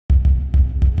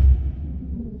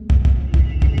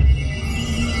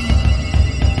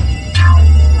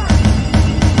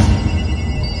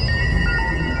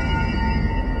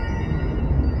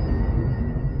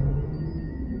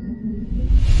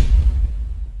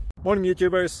Morning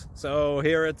YouTubers. So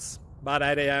here it's about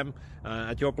 8 a.m.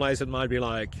 At your place it might be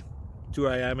like 2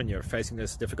 a.m. and you're facing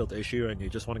this difficult issue and you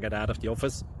just want to get out of the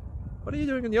office. What are you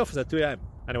doing in the office at 2 a.m.?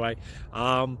 Anyway,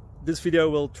 this video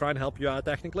will try and help you out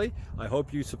technically. I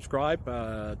hope you subscribe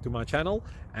to my channel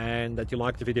and that you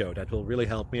like the video. That will really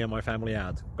help me and my family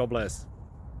out. God bless.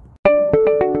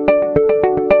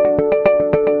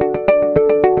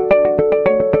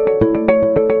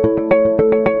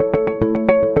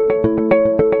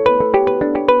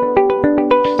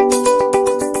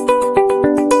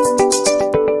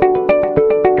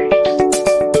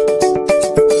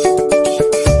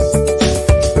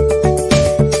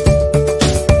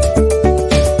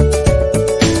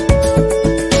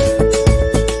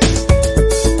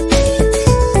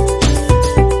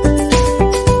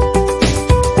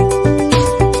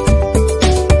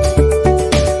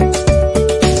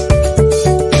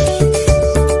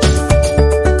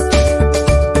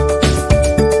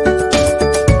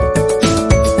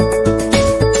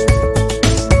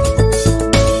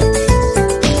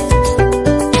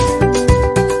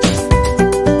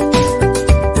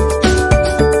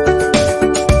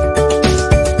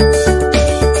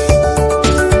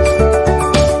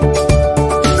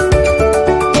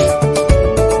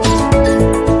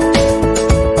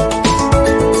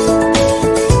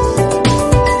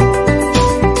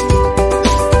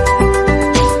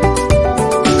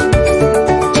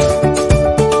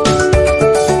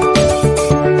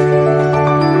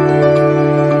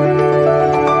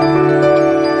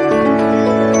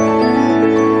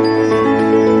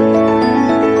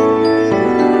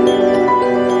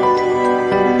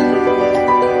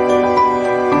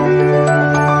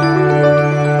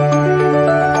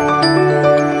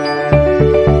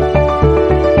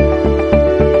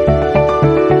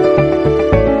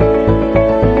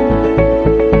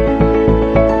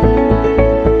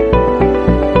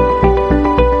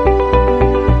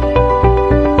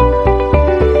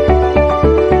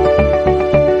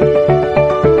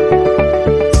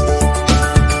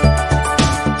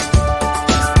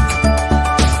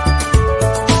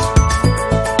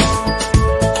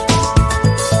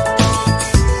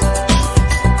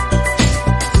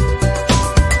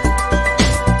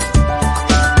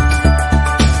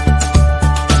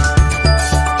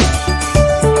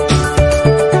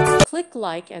 Click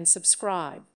like and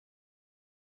subscribe.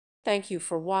 Thank you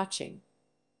for watching.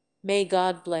 May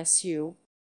God bless you.